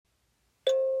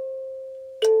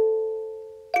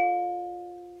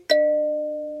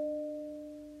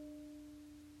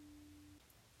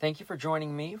Thank you for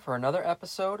joining me for another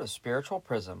episode of Spiritual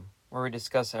Prism, where we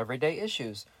discuss everyday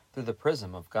issues through the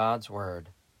prism of God's Word.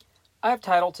 I have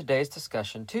titled today's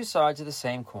discussion Two Sides of the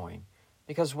Same Coin,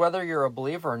 because whether you're a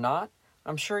believer or not,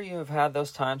 I'm sure you have had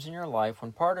those times in your life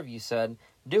when part of you said,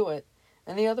 do it,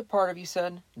 and the other part of you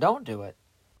said, don't do it.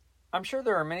 I'm sure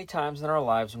there are many times in our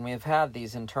lives when we have had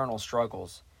these internal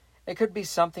struggles. It could be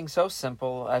something so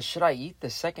simple as, should I eat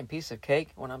this second piece of cake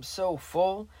when I'm so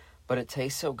full, but it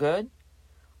tastes so good?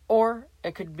 Or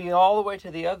it could be all the way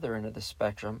to the other end of the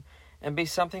spectrum and be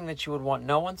something that you would want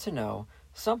no one to know,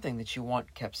 something that you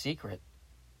want kept secret.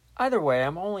 Either way,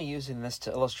 I'm only using this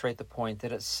to illustrate the point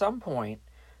that at some point,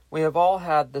 we have all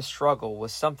had this struggle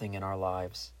with something in our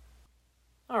lives.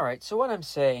 Alright, so what I'm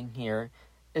saying here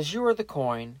is you are the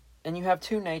coin, and you have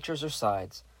two natures or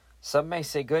sides. Some may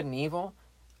say good and evil.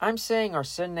 I'm saying our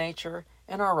sin nature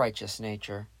and our righteous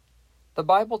nature. The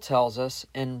Bible tells us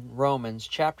in Romans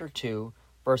chapter 2,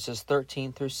 verses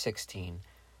 13 through 16,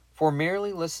 "For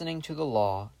merely listening to the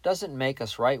law doesn't make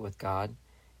us right with God.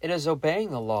 It is obeying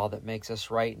the law that makes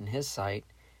us right in His sight.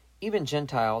 Even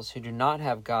Gentiles who do not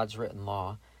have God's written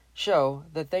law show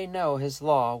that they know His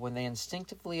law when they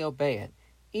instinctively obey it,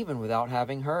 even without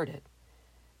having heard it.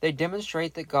 They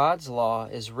demonstrate that God's law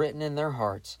is written in their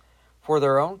hearts, for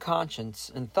their own conscience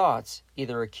and thoughts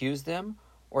either accuse them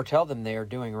or tell them they are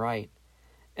doing right.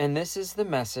 And this is the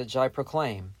message I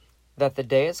proclaim, that the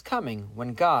day is coming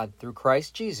when God, through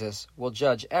Christ Jesus, will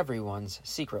judge everyone's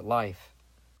secret life."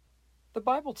 The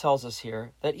Bible tells us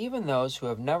here that even those who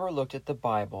have never looked at the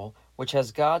Bible, which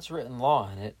has God's written law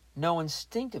in it, know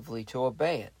instinctively to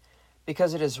obey it,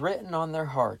 because it is written on their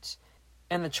hearts,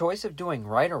 and the choice of doing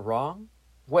right or wrong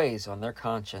weighs on their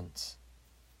conscience.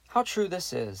 How true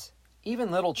this is!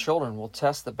 Even little children will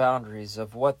test the boundaries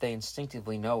of what they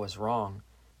instinctively know is wrong.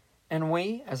 And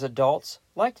we, as adults,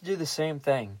 like to do the same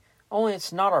thing, only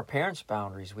it's not our parents'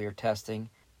 boundaries we are testing,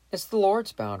 it's the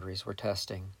Lord's boundaries we're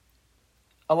testing.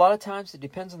 A lot of times it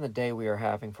depends on the day we are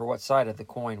having for what side of the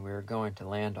coin we are going to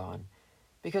land on,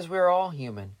 because we are all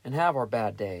human and have our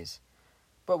bad days.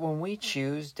 But when we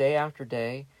choose day after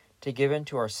day to give in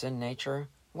to our sin nature,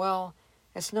 well,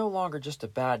 it's no longer just a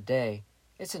bad day,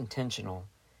 it's intentional.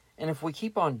 And if we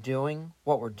keep on doing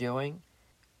what we're doing,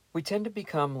 we tend to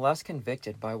become less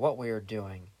convicted by what we are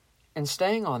doing. And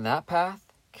staying on that path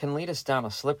can lead us down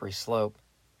a slippery slope,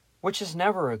 which is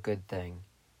never a good thing.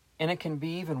 And it can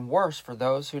be even worse for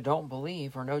those who don't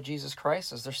believe or know Jesus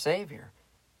Christ as their Savior,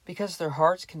 because their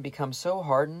hearts can become so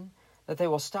hardened that they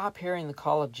will stop hearing the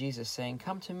call of Jesus saying,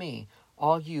 "Come to me,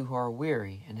 all you who are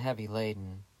weary and heavy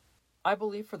laden." I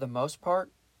believe for the most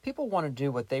part, people want to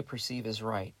do what they perceive as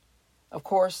right. Of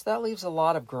course, that leaves a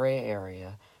lot of gray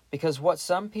area, because what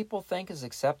some people think is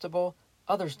acceptable,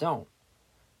 others don't.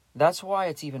 That's why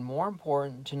it's even more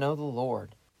important to know the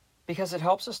Lord, because it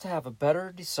helps us to have a better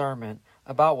discernment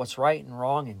about what's right and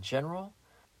wrong in general,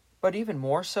 but even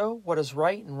more so, what is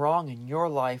right and wrong in your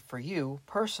life for you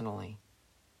personally.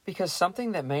 Because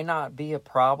something that may not be a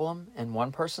problem in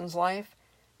one person's life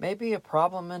may be a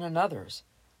problem in another's.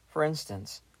 For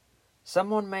instance,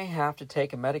 someone may have to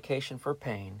take a medication for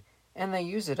pain, and they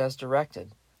use it as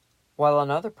directed, while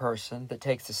another person that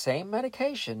takes the same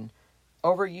medication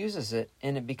overuses it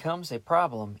and it becomes a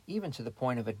problem even to the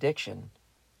point of addiction.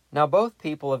 Now both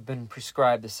people have been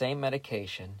prescribed the same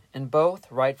medication, and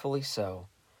both rightfully so,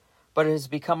 but it has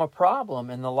become a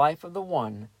problem in the life of the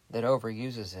one that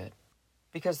overuses it,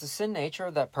 because the sin nature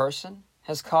of that person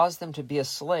has caused them to be a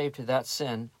slave to that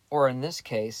sin, or in this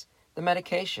case, the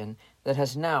medication that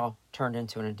has now turned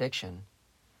into an addiction.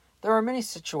 There are many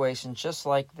situations just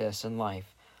like this in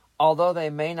life. Although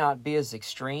they may not be as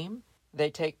extreme, they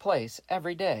take place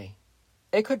every day.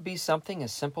 It could be something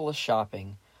as simple as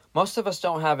shopping. Most of us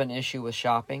don't have an issue with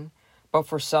shopping, but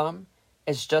for some,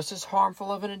 it's just as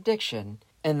harmful of an addiction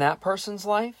in that person's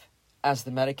life as the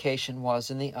medication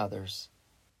was in the others.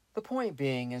 The point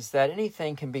being is that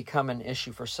anything can become an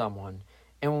issue for someone,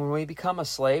 and when we become a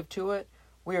slave to it,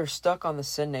 we are stuck on the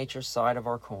sin nature side of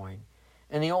our coin.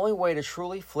 And the only way to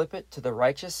truly flip it to the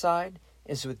righteous side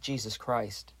is with Jesus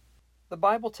Christ. The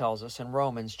Bible tells us in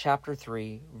Romans chapter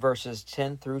 3, verses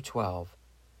 10 through 12,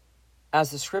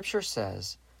 "As the Scripture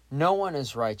says, no one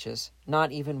is righteous,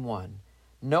 not even one.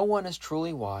 No one is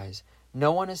truly wise.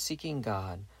 No one is seeking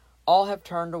God. All have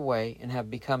turned away and have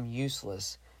become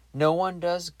useless. No one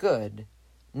does good,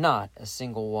 not a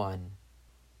single one."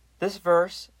 This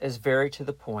verse is very to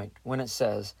the point when it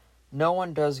says, "No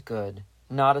one does good,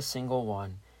 not a single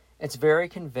one." It's very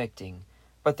convicting,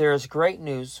 but there is great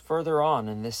news further on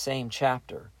in this same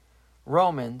chapter.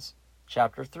 Romans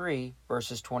chapter 3,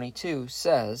 verses 22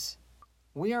 says,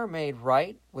 "We are made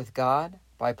right with God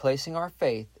by placing our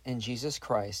faith in Jesus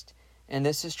Christ, and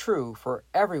this is true for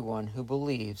everyone who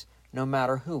believes, no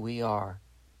matter who we are.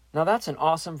 Now that's an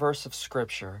awesome verse of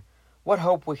Scripture. What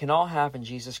hope we can all have in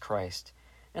Jesus Christ.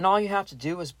 And all you have to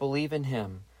do is believe in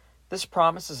Him. This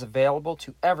promise is available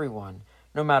to everyone,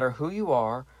 no matter who you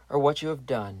are or what you have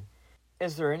done.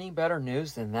 Is there any better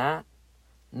news than that?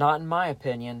 Not in my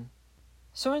opinion.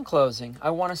 So in closing, I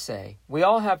want to say, we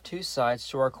all have two sides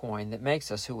to our coin that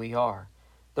makes us who we are.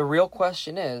 The real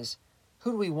question is,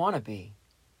 who do we want to be?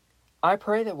 I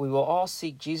pray that we will all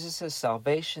seek Jesus'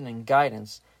 salvation and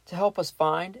guidance to help us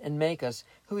find and make us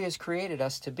who He has created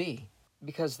us to be,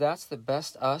 because that's the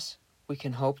best us we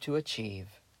can hope to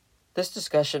achieve. This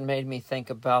discussion made me think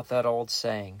about that old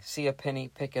saying, see a penny,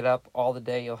 pick it up, all the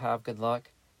day you'll have good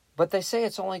luck. But they say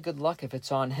it's only good luck if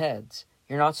it's on heads.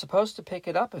 You're not supposed to pick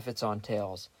it up if it's on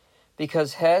tails,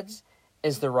 because heads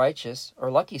is the righteous or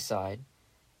lucky side,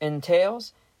 and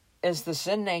tails is the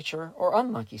sin nature or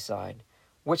unlucky side.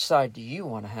 Which side do you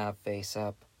want to have face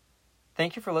up?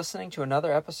 Thank you for listening to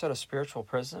another episode of Spiritual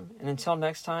Prism, and until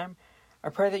next time, I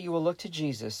pray that you will look to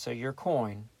Jesus so your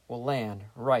coin will land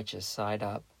righteous side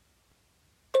up.